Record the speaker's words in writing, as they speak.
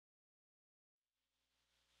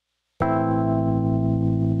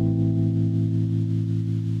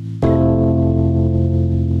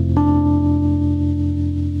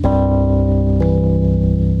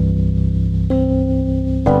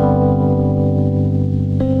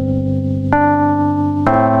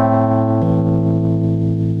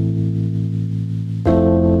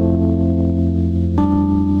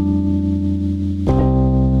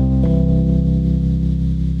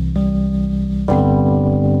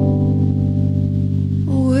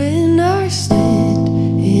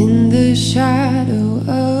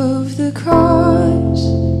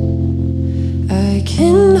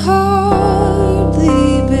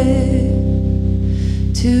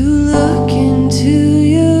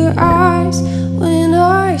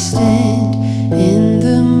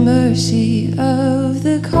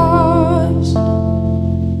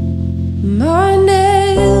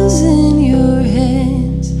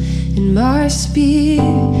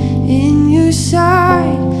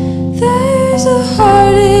inside. There's a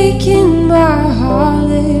heartache in my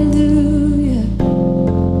hallelujah.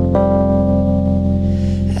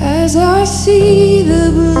 As I see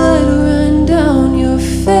the blood run down your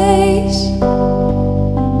face,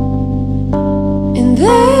 and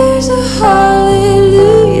there's a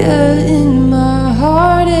hallelujah in my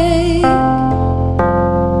heartache.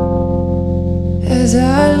 As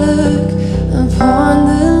I look upon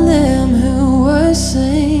the Lamb who was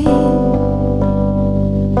slain,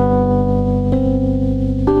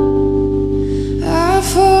 I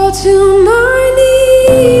fall to my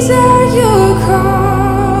knees at your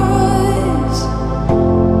cross,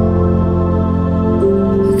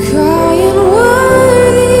 crying,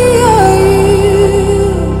 worthy are you,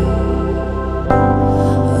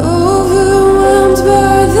 overwhelmed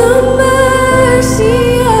by the mercy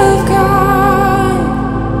of God,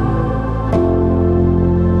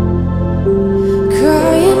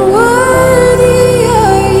 crying, worthy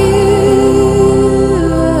are you.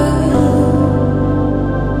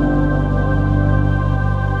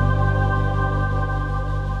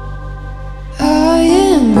 I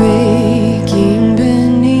am breaking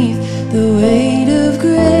beneath the weight of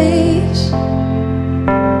grace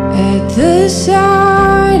at the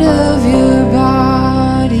sight of your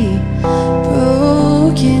body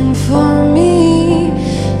broken for me.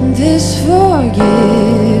 This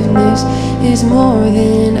forgiveness is more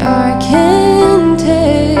than I can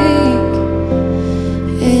take,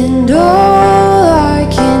 and all I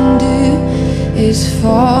can do is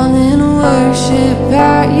fall and worship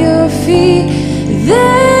at your feet.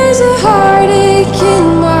 There's a heartache in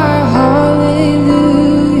my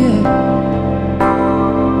hallelujah.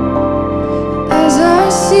 As I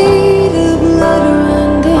see the blood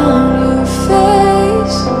run down your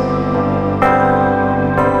face,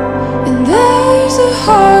 and there's a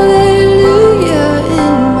hallelujah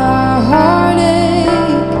in my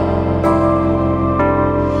heartache.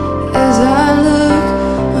 As I look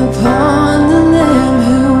upon the Lamb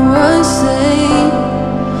who was slain,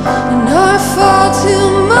 and I fall to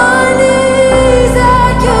my knees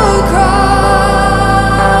at your cross,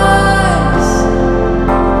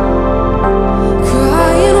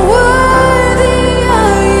 crying, worthy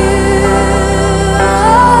are you,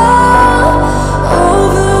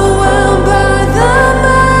 overwhelmed by the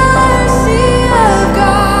mercy of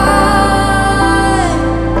God,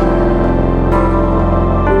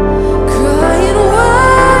 crying,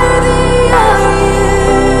 worthy are you.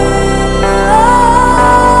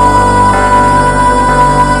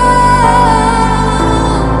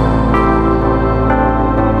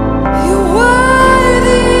 You're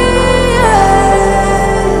worthy.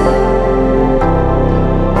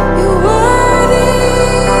 You're worthy.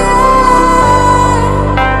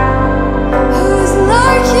 Who is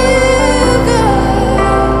like you,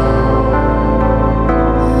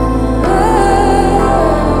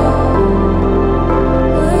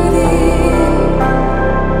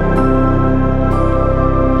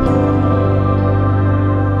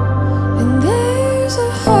 And there's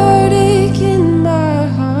a heartache in my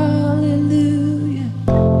hallelujah.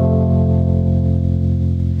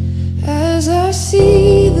 As I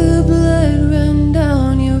see the blood run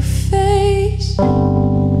down your face,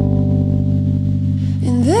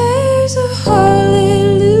 and there's a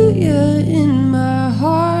hallelujah in my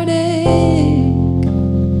heartache.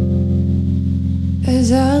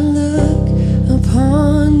 As I look